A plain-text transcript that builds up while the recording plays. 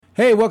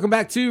Hey, welcome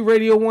back to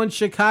Radio 1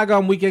 Chicago.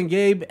 I'm Weekend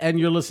Gabe, and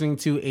you're listening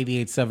to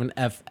 88.7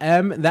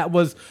 FM. That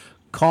was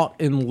Caught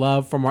in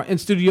Love from our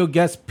in-studio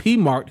guest,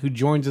 PMartt, who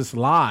joins us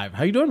live.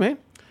 How you doing, man?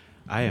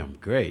 I am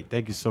great.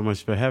 Thank you so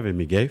much for having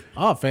me, Gabe.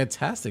 Oh,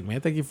 fantastic, man.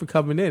 Thank you for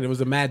coming in. It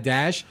was a mad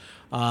dash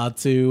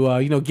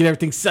to get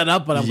everything set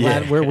up, but I'm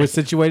glad we're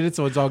situated,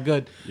 so it's all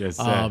good. Yes,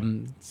 sir.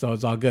 So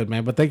it's all good,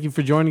 man. But thank you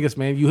for joining us,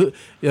 man. When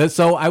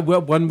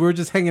we were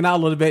just hanging out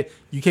a little bit,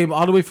 you came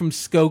all the way from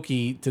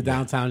Skokie to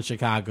downtown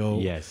Chicago.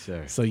 Yes,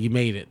 sir. So you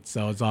made it.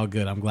 So it's all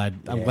good. I'm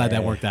glad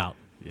that worked out.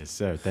 Yes,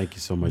 sir. Thank you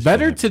so much.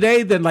 Better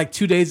today than like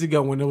 2 days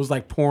ago when it was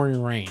like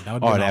pouring rain.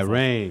 That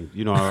rain.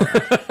 You know,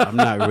 I'm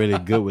not really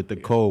good with the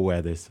cold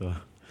weather, so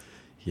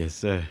yes,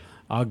 sir.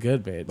 All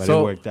good, man. But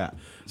it worked out.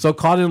 So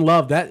Caught in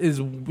Love, that is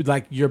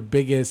like your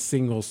biggest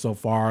single so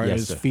far. Yes, it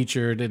was sir.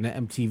 Featured in the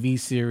MTV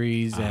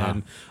series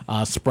and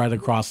spread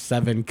across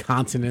 7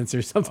 continents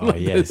or something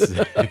like this.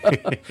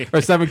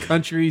 Or 7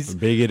 countries.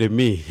 Bigger than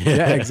me.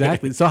 Yeah,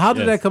 exactly. So how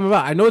did that come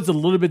about? I know it's a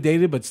little bit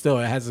dated, but still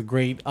it has a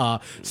great,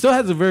 still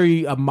has a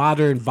very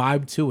modern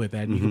vibe to it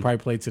that you can probably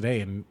play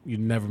today and you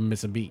never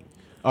miss a beat.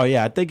 Oh,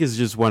 yeah. I think it's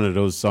just one of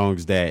those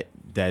songs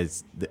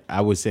that's I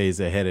would say is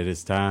ahead of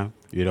its time.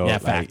 You know, Yeah,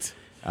 fact.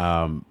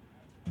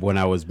 When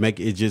I was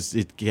making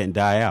it can't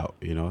die out.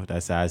 You know,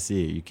 that's how I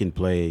see it. You can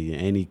play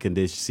any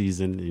condition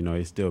season. You know,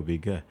 it still be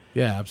good.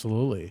 Yeah,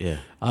 absolutely. Yeah.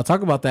 I'll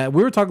talk about that.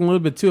 We were talking a little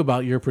bit too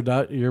about your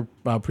producer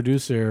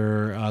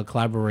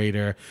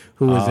collaborator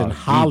who is in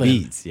Holland.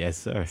 Beats. Yes,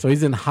 sir. So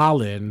he's in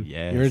Holland.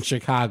 Yes. You're in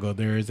Chicago.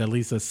 There is at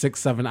least a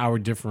 6-7 hour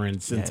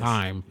difference in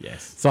time.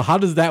 Yes. So how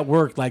does that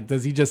work? Like,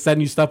 does he just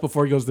send you stuff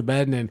before he goes to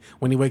bed, and then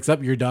when he wakes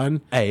up, you're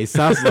done? Hey, it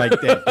sounds like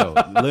that though,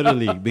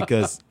 literally,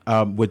 because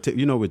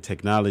with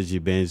technology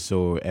being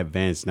so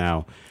advanced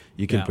now,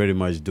 you can pretty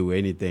much do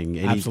anything,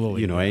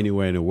 Absolutely.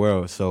 Anywhere in the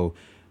world. So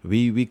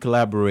we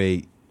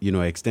collaborate,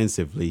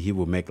 extensively. He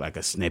will make like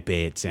a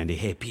snippet, saying,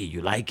 "Hey P,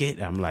 you like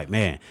it?" I'm like,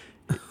 man.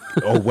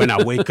 Or when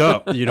I wake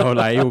up, like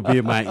it will be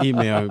in my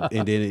email,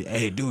 and then,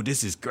 hey, dude,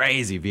 this is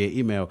crazy via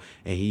email,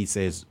 and he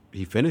says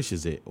he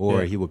finishes it,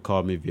 or he would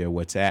call me via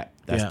WhatsApp.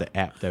 That's the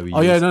app that we use.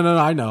 Oh yeah, no,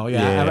 I know.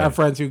 Yeah, Yeah. I have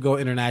friends who go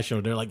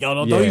international. They're like, yo,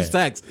 don't use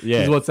text.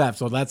 Yeah. Use WhatsApp.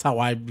 So that's how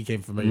I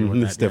became familiar with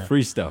that. It's the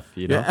free stuff,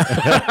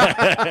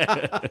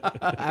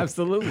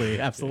 Absolutely.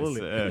 Yes,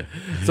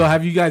 So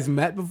have you guys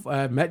met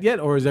yet,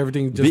 or is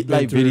everything just been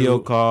like through video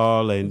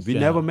call, and we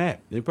never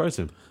met in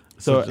person.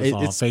 So just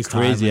all it's FaceTime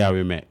crazy and- how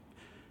we met.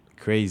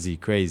 Crazy.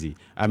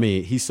 I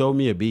mean, he sold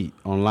me a beat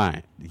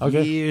online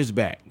years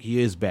back.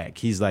 He's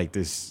like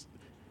this.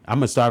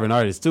 I'm a starving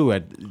artist too.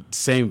 At the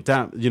same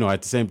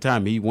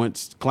time, he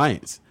wants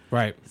clients.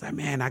 Right. He's like,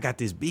 man, I got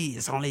this beat.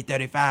 It's only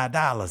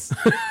 $35.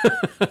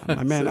 I'm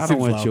like, man, I don't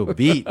want your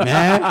beat,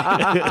 man.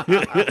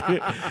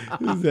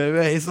 He said,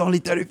 man, it's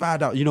only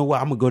 $35. You know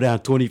what? I'm gonna go down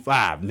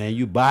 25. Man,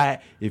 you buy it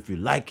if you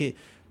like it.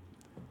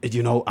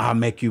 I'll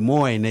make you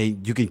more, and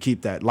then you can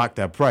lock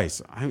that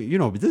price. I mean,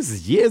 but this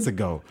is years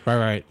ago.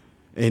 Right.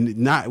 And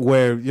not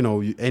where,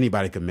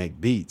 anybody can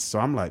make beats. So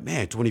I'm like,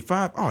 man,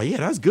 25? Oh, yeah,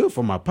 that's good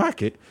for my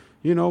pocket.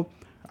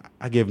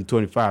 I gave him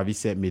 25. He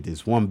sent me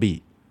this one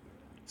beat.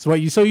 So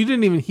you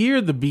didn't even hear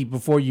the beat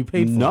before you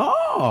paid for it? No.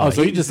 Oh,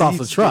 so you just off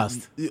the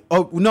trust.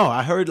 Oh, no,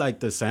 I heard like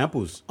the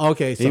samples.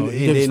 Okay, so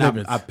and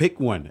then I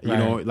picked one.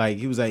 Right. Like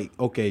he was like,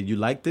 okay, you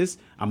like this?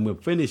 I'm going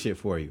to finish it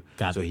for you.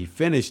 Gotcha. So he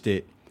finished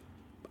it.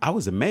 I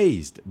was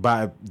amazed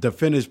by the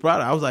finished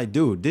product. I was like,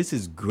 dude, this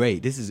is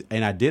great.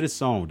 And I did a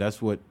song.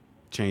 That's what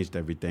changed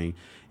everything.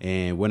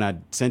 And when I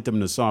sent him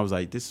the song, I was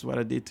like, this is what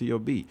I did to your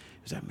beat.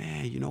 He was like,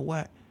 man, you know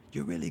what?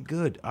 You're really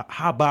good.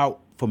 How about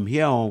from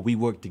here on we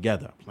work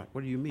together? I'm like,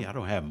 what do you mean? I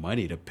don't have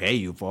money to pay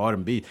you for all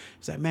them beats.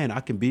 He's like, man, I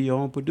can be your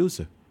own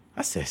producer.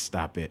 I said,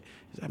 stop it.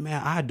 He's like, man,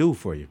 I do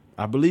for you.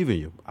 I believe in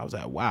you. I was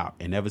like, wow.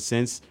 And ever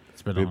since,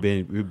 we've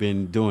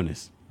been doing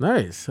this.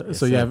 Nice.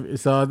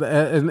 Yes, So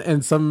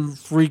in some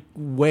freak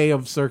way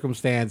of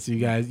circumstance,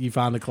 you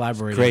found a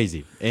collaborator.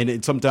 Crazy.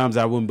 And sometimes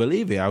I wouldn't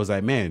believe it. I was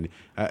like, man,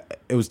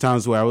 it was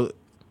times where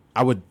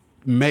I would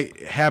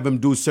have him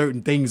do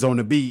certain things on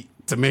the beat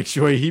to make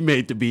sure he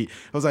made the beat.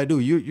 I was like,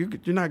 dude,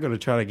 you're not gonna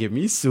try to get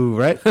me sued,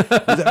 right? He's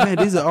like, man,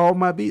 these are all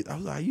my beats. I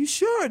was like, you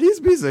sure?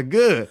 These beats are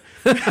good.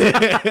 and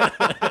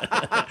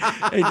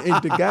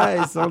the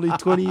guy is only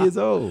 20 years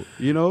old,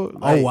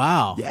 Oh,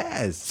 wow.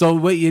 Yes. So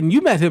wait, and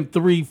you met him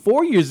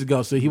 3-4 years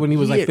ago. So when he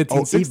was like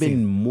 15, 16.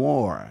 Even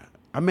more.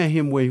 I met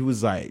him when he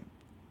was like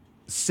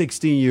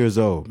 16 years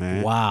old,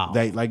 man. Wow.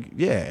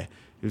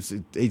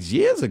 It's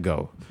years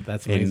ago.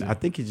 That's amazing. And I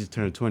think he just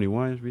turned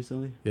 21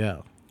 recently. Yeah.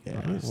 Yeah.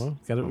 All right, well,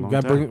 a we long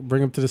got to time.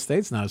 bring him to the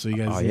States now, so you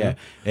guys. Oh yeah,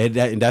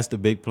 and that's the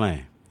big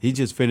plan. He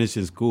just finished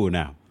his school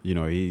now.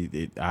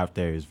 Out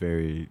there is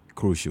very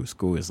crucial.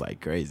 School is like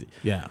crazy.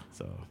 Yeah.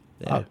 So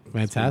Oh,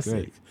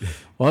 fantastic.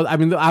 Well, I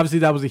mean, obviously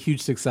that was a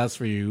huge success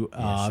for you.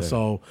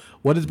 So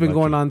what has been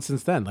going on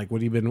since then? Like,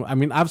 what have you been, I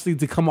mean, obviously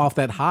to come off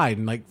that high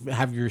and like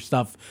have your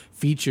stuff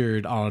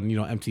featured on,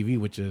 MTV,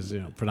 which is,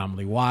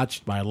 predominantly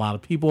watched by a lot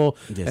of people.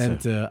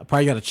 Yes, and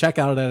probably got a check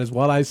out of that as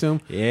well, I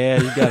assume.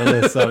 Yeah, you got to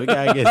let something. You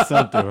got to get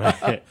something,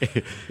 right?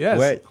 Yes.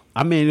 Well,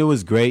 I mean, it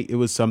was great. It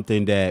was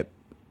something that,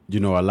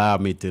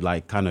 allowed me to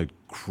like kind of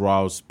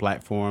cross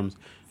platforms.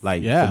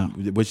 Like,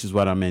 which is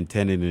what I'm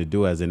intending to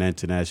do as an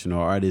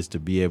international artist, to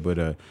be able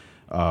to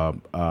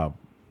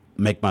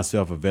make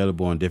myself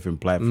available on different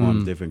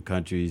platforms, different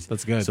countries.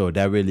 That's good. So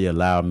that really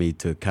allowed me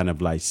to kind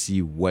of like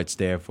see what's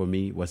there for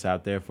me, what's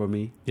out there for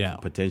me,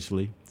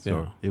 potentially.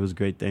 So it was a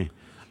great thing.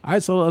 All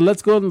right, so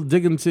let's go and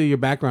dig into your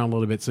background a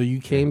little bit. So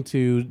you came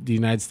to the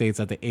United States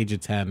at the age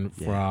of 10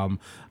 from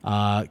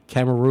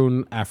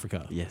Cameroon,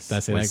 Africa. Yes.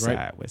 That's it,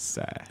 right? West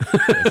side.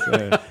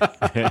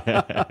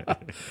 Yes,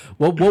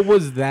 What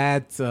was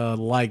that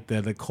like,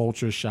 the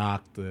culture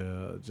shock,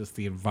 just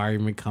the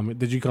environment coming?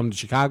 Did you come to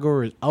Chicago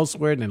or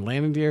elsewhere and then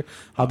landed here?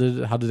 How did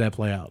that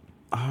play out?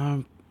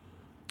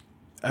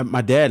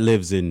 My dad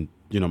lives in,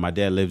 my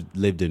dad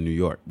lived in New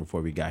York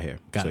before we got here.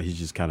 Got it. He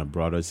just kind of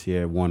brought us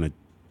here, won a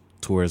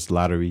tourist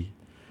lottery,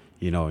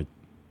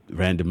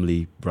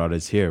 randomly brought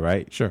us here,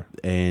 right? Sure.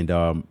 And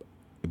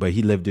but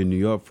he lived in New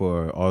York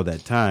for all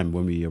that time.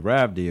 When we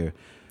arrived here,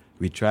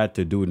 we tried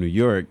to do New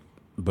York,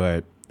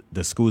 but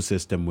the school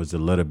system was a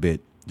little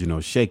bit,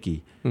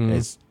 shaky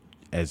as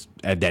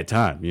at that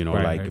time.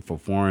 Right. For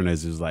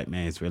foreigners, it was like,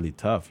 man, it's really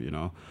tough,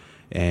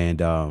 And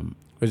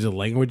was it a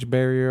language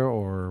barrier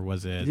or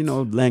was it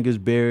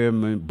language barrier,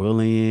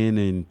 bullying,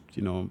 and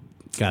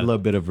a little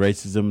bit of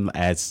racism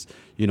as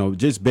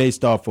just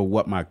based off of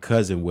what my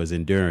cousin was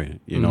enduring,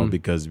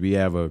 because we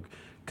have a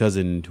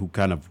cousin who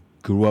kind of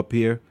grew up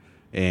here,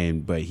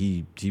 but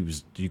he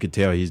was, you could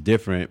tell he's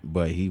different,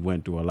 but he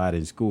went through a lot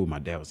in school. My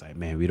dad was like,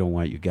 man, we don't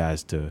want you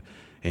guys to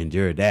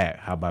endure that.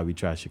 How about we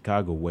try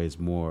Chicago, where it's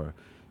more,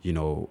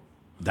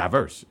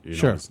 diverse?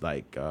 Sure. It's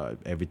like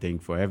everything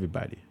for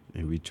everybody.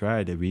 And we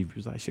tried it. We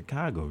was like,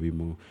 Chicago. We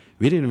moved.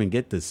 We didn't even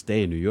get to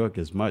stay in New York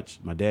as much.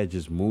 My dad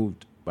just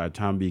moved. By the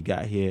time we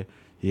got here,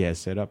 he had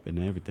set up and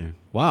everything.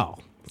 Wow.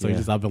 So he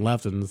just up and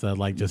left and said,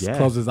 like, just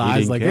closed his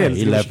eyes, like, care. hey,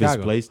 he left his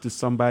place to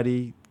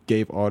somebody,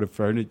 gave all the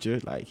furniture.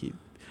 Like, he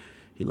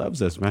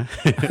loves us, man.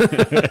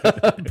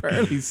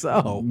 Apparently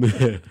so.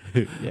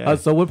 Yeah.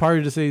 So what part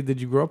of the city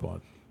did you grow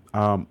up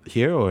on?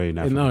 Here or in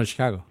Africa? No, in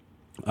Chicago.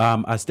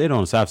 I stayed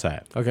on the South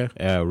Side. Okay.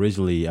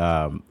 Originally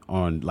on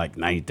like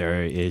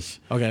 93rd ish.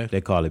 Okay.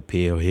 They call it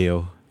Peel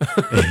Hill.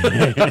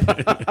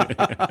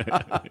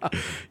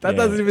 That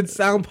doesn't even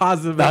sound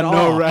positive at all. I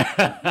know,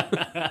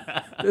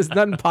 right? There's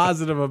nothing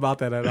positive about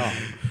that at all.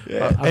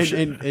 Yeah.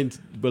 And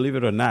believe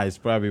it or not, it's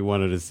probably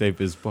one of the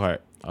safest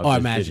part. I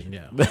imagine,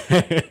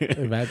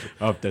 imagine.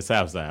 Of the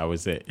South Side, I would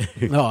say.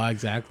 No,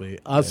 exactly.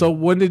 So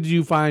when did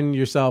you find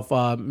yourself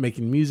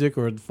making music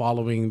or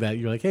following that?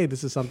 You're like, hey,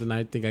 this is something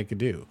I think I could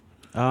do.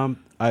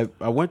 I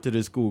went to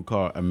this school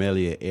called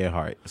Amelia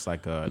Earhart. It's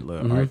like a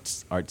little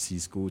artsy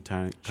school,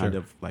 kind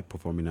of like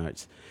performing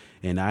arts.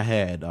 And I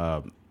had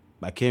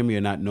I came here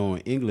not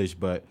knowing English,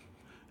 but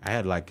I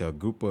had like a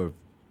group of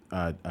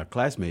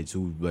classmates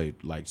who were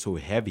like so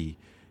heavy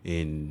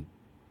in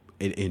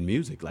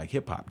music, like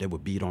hip hop. They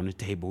would beat on the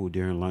table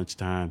during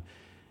lunchtime.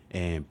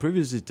 And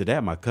previously to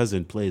that, my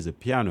cousin plays the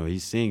piano. He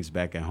sings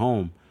back at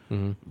home,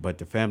 but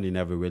the family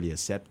never really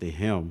accepted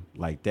him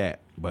like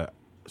that. But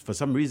for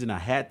some reason, I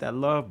had that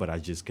love, but I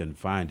just couldn't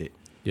find it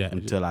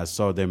until I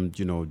saw them,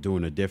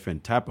 doing a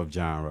different type of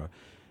genre.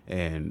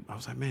 And I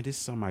was like, man, this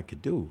is something I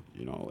could do,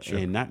 Sure.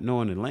 And not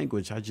knowing the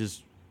language, I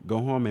just go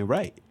home and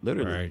write,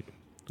 literally.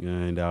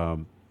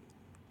 Right.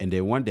 And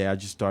then one day I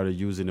just started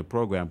using a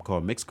program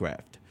called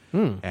Mixcraft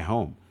at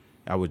home.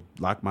 I would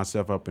lock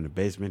myself up in the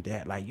basement.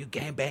 Dad, like, you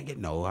can't bang it.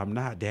 No, I'm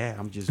not, Dad.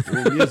 I'm just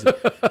doing music.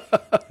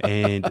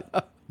 And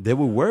they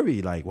would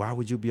worry, like, why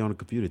would you be on the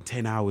computer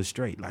 10 hours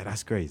straight? Like,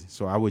 that's crazy.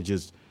 So I would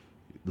just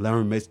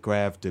learn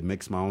Mixcraft to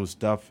mix my own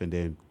stuff, and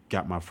then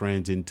got my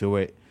friends into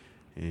it.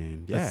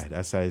 And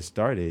that's how it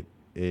started.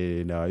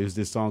 And it was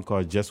this song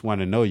called Just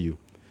Want to Know You.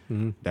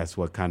 That's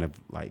what kind of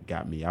like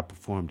got me. I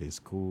performed at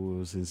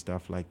schools and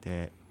stuff like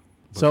that.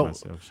 So,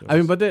 I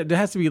mean, but there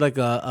has to be like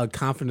a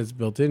confidence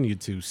built in you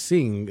to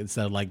sing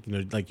instead of like,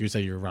 like you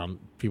say, you're around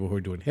people who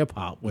are doing hip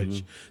hop,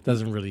 which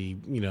doesn't really,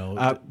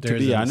 to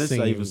be honest,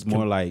 it was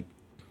more like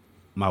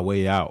my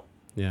way out.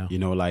 Yeah.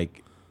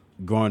 Like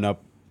growing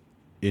up,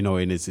 in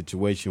a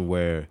situation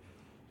where,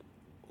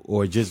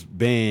 or just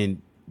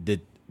being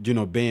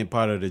being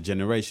part of the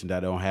generation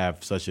that don't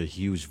have such a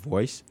huge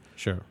voice.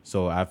 Sure.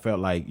 So I felt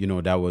like,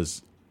 that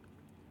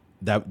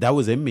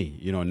was in me,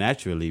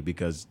 naturally,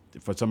 because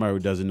for somebody who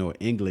doesn't know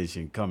English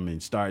and come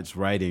and starts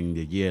writing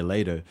a year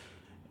later,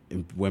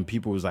 and when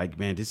people was like,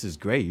 man, this is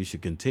great, you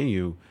should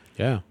continue.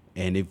 Yeah.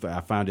 And if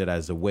I found it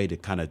as a way to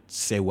kind of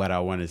say what I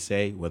want to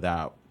say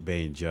without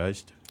being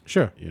judged.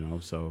 Sure.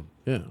 So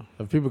yeah,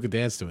 if people could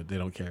dance to it, they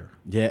don't care.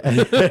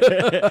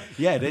 Yeah.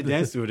 Yeah, they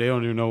dance to it. They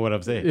don't even know what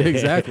I'm saying.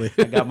 Exactly.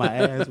 I got my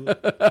ass.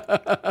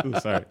 Ooh,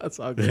 sorry. That's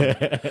all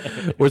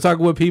good. We're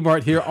talking with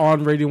PMartt here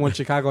on Radio 1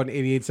 Chicago on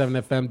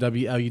 88.7 FM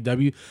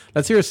WLUW.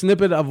 Let's hear a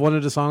snippet of one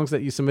of the songs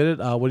that you submitted.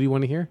 What do you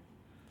want to hear?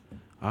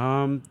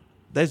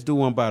 Let's do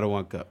One Bottle,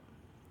 One Cup.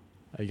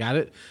 I got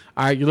it.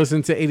 All right, you're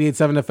listening to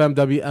 88.7 FM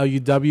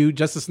WLUW.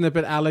 Just a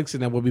snippet, Alex,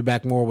 and then we'll be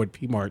back more with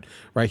PMartt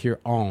right here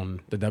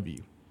on the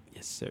W.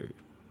 Yes, sir.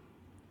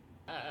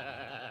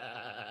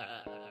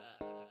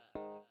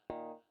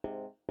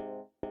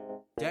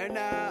 Turn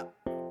up.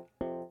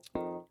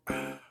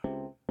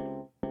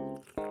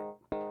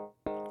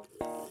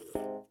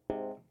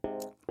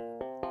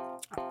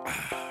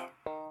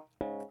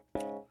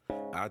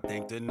 I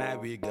think tonight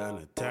we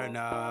gonna turn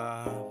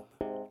up.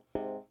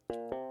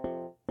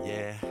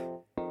 Yeah,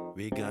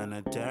 we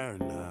gonna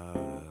turn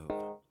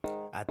up.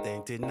 I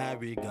think tonight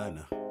we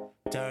gonna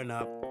turn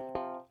up.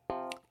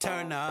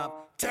 Turn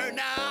up, turn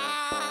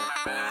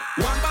up.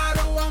 One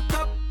bottle, one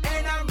cup,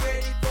 and I'm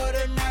ready for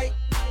the night.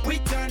 We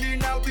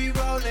turning up, we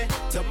rolling.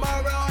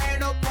 Tomorrow ain't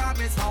no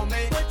promise,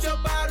 homie. Put your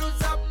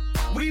bottles up,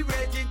 we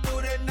raging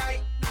through the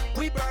night.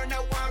 We burn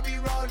up while we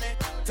rolling.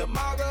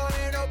 Tomorrow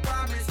ain't no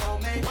promise,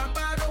 homie. One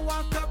bottle,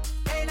 one cup,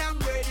 and I'm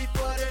ready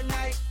for the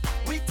night.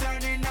 We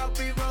turning up,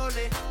 we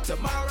rolling.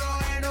 Tomorrow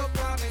ain't no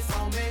promise,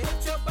 homie.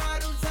 Put your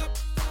bottles up,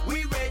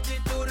 we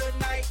raging through the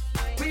night.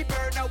 We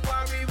burn up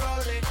while we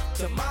rolling.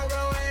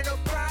 Tomorrow ain't no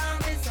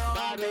promise,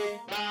 homie.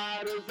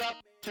 Bottles up,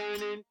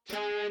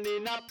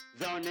 turning up,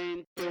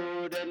 zoning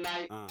through the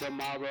night.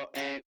 Tomorrow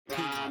ain't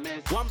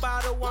promise. One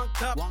bottle, one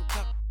cup.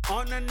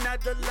 On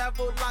another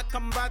level, like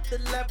I'm about to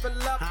level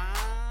up.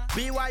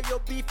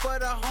 BYOB for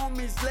the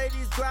homies,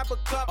 ladies, grab a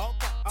cup.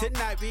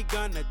 Tonight we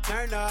gonna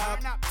turn up,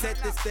 set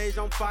the stage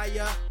on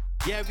fire.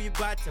 Yeah, we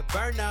about to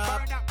burn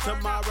up.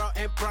 Tomorrow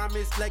ain't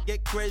promise, let's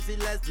get crazy,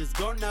 let's just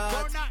go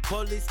nuts.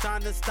 Police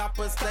trying to stop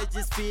us, let's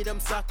just feed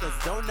them suckers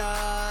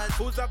donuts.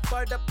 Who's up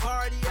for the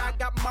party? I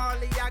got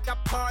Marley, I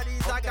got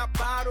parties, I got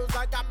bottles,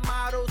 I got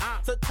models.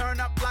 So turn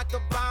up like a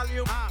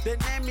volume. The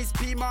name is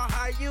PMartt,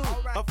 how you?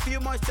 A few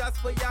more shots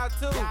for y'all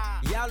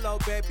too. Yellow,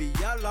 baby,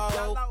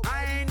 yellow.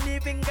 I ain't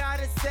even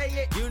gotta say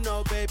it. You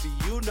know, baby,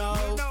 you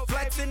know.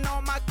 Flexing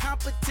on my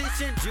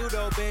competition.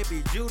 Judo,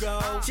 baby,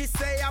 judo. She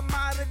say I'm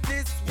out of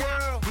this world.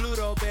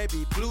 Pluto,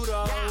 baby,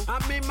 Pluto.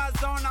 I'm in my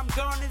zone, I'm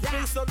gone. It's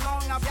been so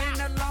long, I've been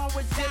alone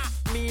with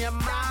just me and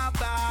my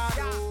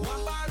bottle.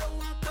 One bottle,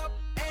 one cup,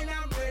 and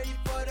I'm ready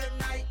for the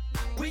night.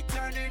 We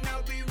turning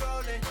up, we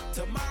rolling.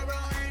 Tomorrow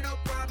ain't no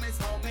promise,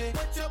 homie.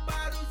 Put your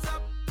bottles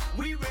up,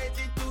 we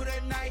raging through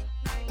the night.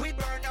 We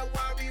burn up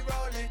while we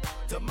rolling.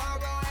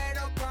 Tomorrow ain't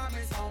no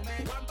promise,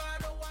 homie. One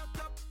bottle, one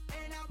cup,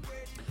 and I'm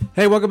ready.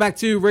 Hey, welcome back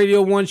to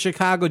Radio 1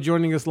 Chicago.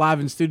 Joining us live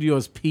in studio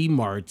is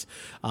PMartt.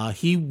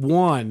 He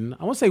won,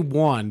 I won't say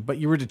won, but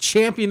you were the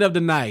champion of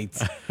the night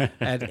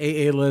at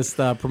AA-list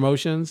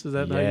Promotions. Is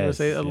that how you want to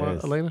say it,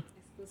 Elena?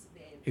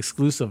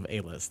 Exclusive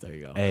A-list. There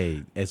you go.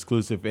 Hey,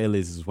 exclusive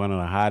A-list is one of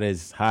the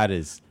hottest.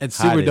 It's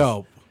super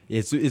dope.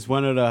 It's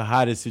one of the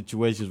hottest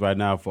situations right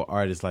now for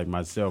artists like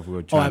myself who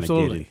are trying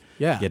to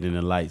get in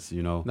the lights,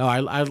 No,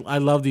 I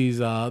love these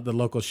the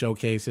local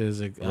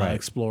showcases,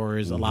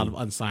 explorers, a lot of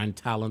unsigned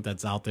talent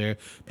that's out there.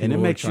 And it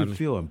makes you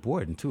feel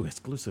important too.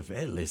 Exclusive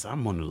A-list.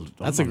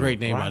 That's a great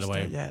name, by the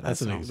way. Yeah,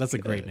 that's a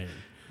great name.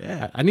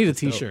 Yeah, I need a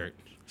T-shirt.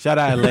 Shout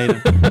out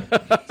Elena.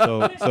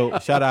 so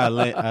shout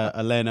out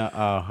Elena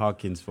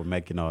Hawkins for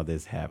making all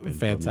this happen.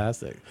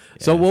 Fantastic.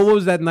 Yes. So what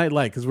was that night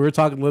like? Because we were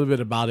talking a little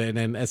bit about it, and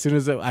then as soon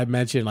as I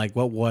mentioned like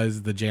what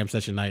was the jam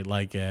session night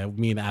like,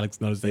 me and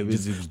Alex noticed that it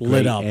just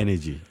lit up.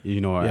 Energy.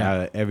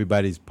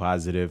 Everybody's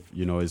positive.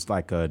 It's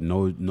like a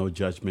no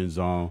judgment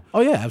zone. Oh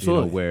yeah,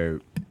 absolutely.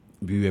 Where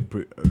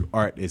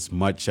art is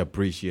much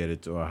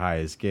appreciated to a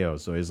higher scale.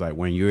 So it's like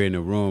when you're in a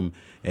room,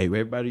 hey,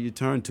 everybody you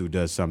turn to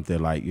does something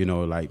like,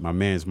 like my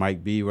man's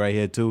Mike B right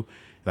here too.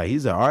 Like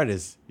he's an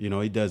artist, he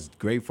does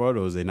great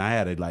photos, and I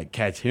had to like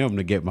catch him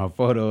to get my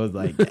photos.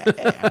 Like,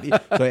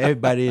 so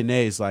everybody in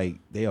there is like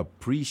they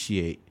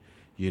appreciate,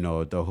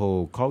 the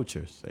whole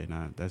culture.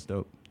 That's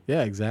dope.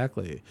 Yeah,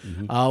 exactly.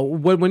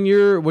 Mm-hmm. When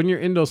you're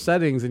in those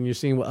settings and you're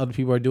seeing what other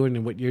people are doing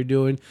and what you're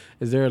doing,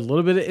 is there a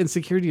little bit of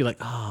insecurity? Like,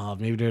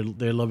 maybe they're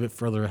a little bit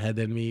further ahead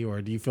than me,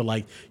 or do you feel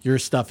like your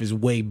stuff is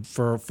way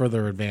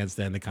further advanced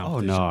than the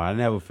competition? Oh no, I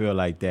never feel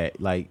like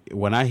that. Like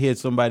when I hear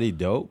somebody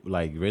dope,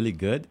 like really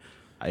good,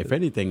 if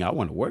anything, I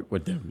want to work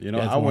with them.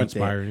 I want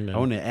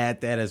to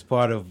add that as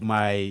part of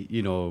my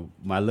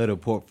my little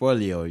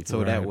portfolio,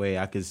 so that way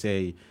I can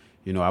say,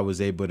 I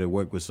was able to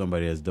work with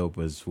somebody as dope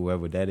as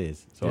whoever that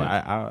is. So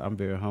I'm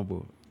very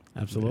humble.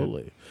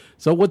 Absolutely. Yeah.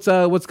 So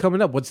what's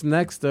coming up? What's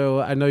next?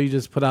 Though I know you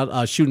just put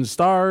out Shooting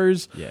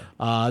Stars. Yeah.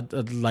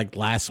 Like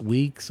last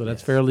week. So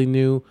that's fairly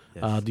new.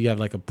 Yes. Do you have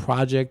like a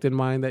project in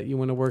mind that you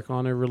want to work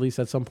on or release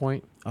at some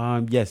point?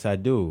 Yes, I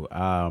do.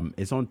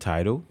 It's on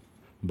Tidal,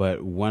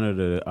 but one of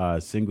the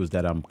singles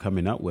that I'm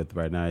coming up with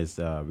right now is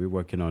we're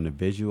working on a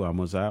visual,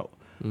 almost out.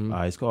 Mm-hmm.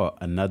 It's called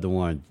Another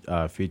One,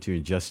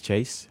 featuring Just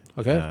Chase.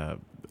 Okay.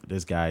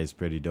 this guy is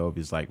pretty dope.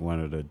 He's like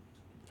one of the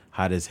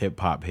hottest hip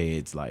hop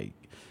heads. Like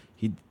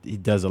he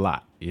does a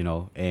lot, you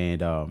know.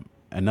 And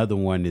another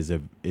one is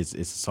a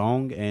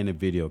song and a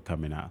video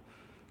coming out.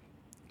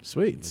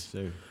 Sweet. Yes,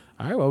 sir.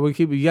 All right. Well,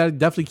 you got to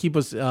definitely keep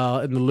us in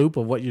the loop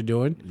of what you're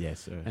doing. Yes,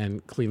 sir.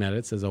 And clean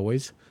edits as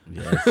always.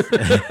 Yes.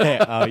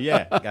 Oh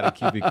yeah, gotta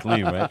keep it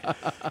clean, right?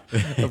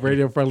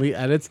 Radio friendly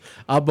edits.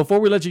 Before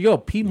we let you go,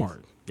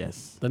 PMartt.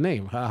 Yes. The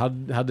name. How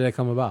did that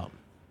come about?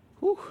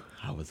 Whew,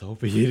 I was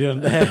hoping you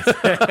didn't ask.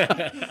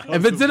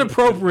 If it's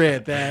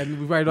inappropriate, then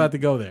we probably don't have to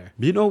go there.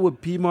 You know,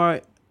 with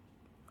PMartt,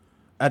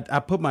 I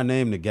put my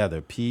name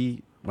together.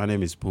 My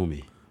name is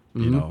Pumi.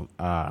 You know,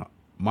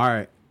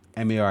 Mart,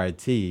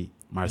 M-A-R-T,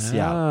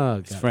 Martial.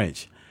 It's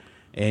French.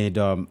 And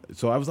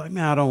so I was like,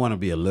 man, I don't want to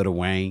be a Little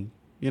Wayne.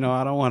 You know,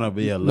 I don't want to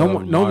be a little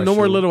no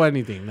more little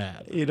anything.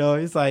 That, you know,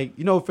 it's like,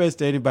 you know, offense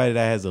to anybody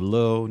that has a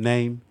little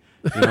name.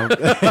 You know?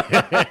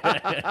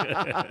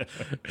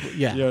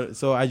 Yeah. You know,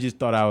 so I just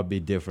thought I would be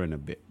different a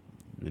bit.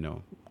 You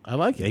know, I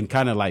like it. And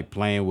kind of like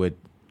playing with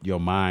your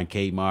mind,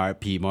 Kmart,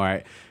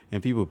 PMart,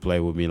 and people play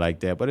with me like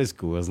that. But it's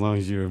cool as long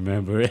as you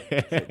remember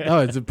it. No,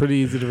 it's pretty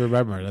easy to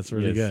remember. That's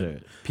really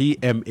good. Sir.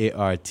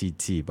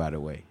 PMartt, by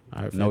the way.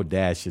 Right, no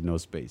dash and no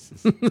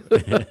spaces.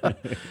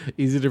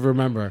 Easy to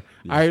remember.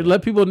 Yes, all right,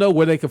 let people know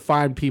where they can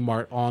find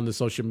PMartt on the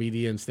social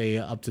media and stay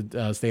up to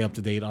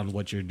date on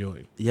what you're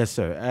doing. Yes,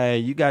 sir.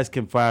 You guys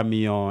can find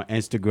me on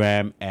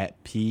Instagram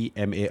at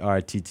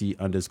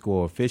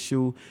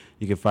PMartt_official.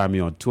 You can find me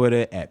on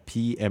Twitter at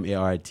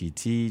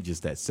PMartt,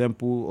 just that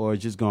simple, or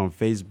just go on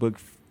Facebook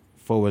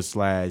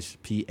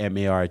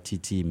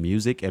 /PMartt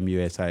music,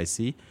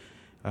 MUSIC.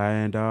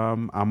 And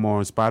I'm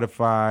on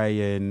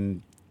Spotify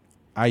and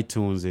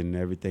iTunes and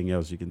everything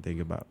else you can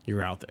think about.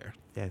 You're out there.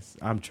 Yes,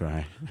 I'm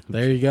trying.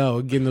 There you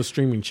go. Getting those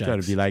streaming checks.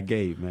 Trying to be like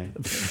Gabe, man.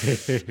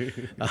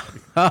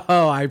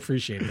 Oh, I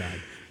appreciate that.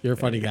 You're a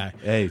funny guy.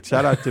 Hey,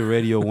 shout out to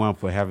Radio 1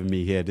 for having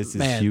me here. This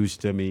is huge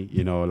to me.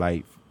 You know,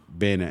 like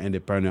being an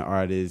independent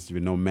artist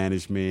with no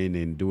management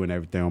and doing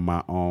everything on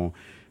my own.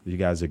 You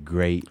guys are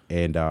great.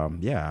 And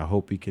I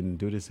hope we can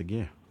do this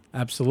again.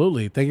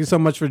 Absolutely. Thank you so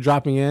much for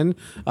dropping in.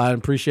 I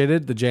appreciate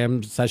it. The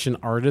Jam Session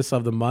Artist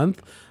of the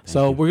Month.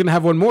 So we're going to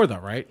have one more, though,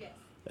 right? Yes.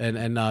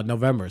 In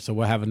November. So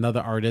we'll have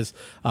another artist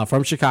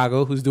from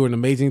Chicago who's doing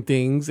amazing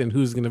things and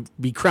who's going to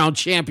be crowned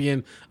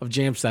champion of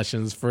Jam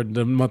Sessions for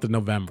the month of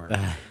November.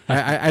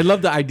 I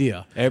love the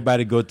idea.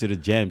 Everybody go to the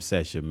Jam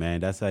Session, man.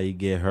 That's how you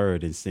get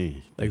heard and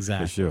seen.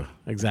 Exactly. For sure.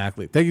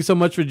 Exactly. Thank you so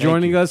much for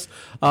joining us.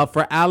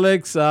 For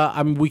Alex,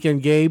 I'm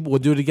Weekend Gabe. We'll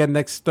do it again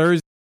next Thursday.